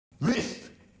This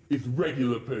is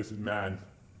regular person man.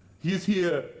 He is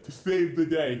here to save the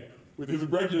day with his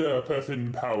regular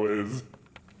person powers.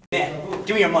 Man,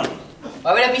 give me your money.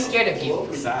 Why would I be scared of you?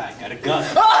 Because I got a gun.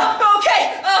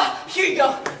 Okay! Here you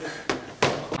go!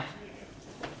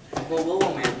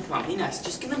 Whoa, man. Come on, be nice.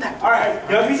 Just give him that. Alright,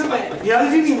 the other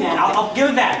piece, man. I'll give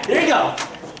it back. There you go.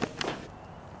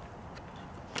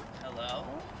 Hello?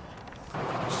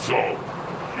 So,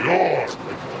 you're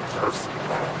regular person.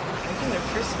 Regular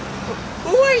person?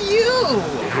 Who are you?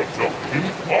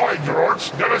 I'm your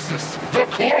arch nemesis, the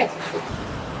Cloak!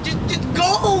 Just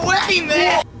go away,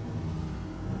 man!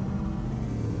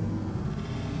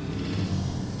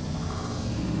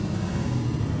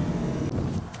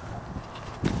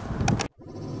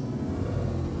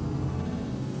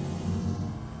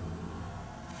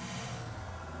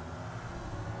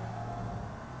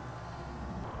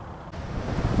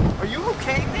 Are you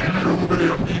okay, man? You may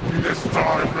have beat me this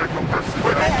time, regular person,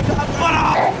 but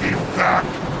I'll be back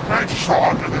and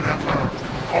stronger than ever.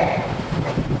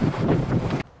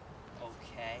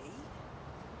 Okay.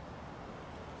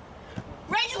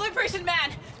 Regular person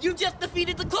man! You just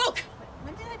defeated the Cloak!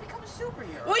 When did I become a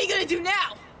superhero? What are you gonna do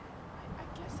now? I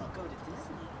guess I'll go to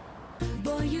Disney.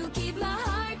 Boy, you keep lying.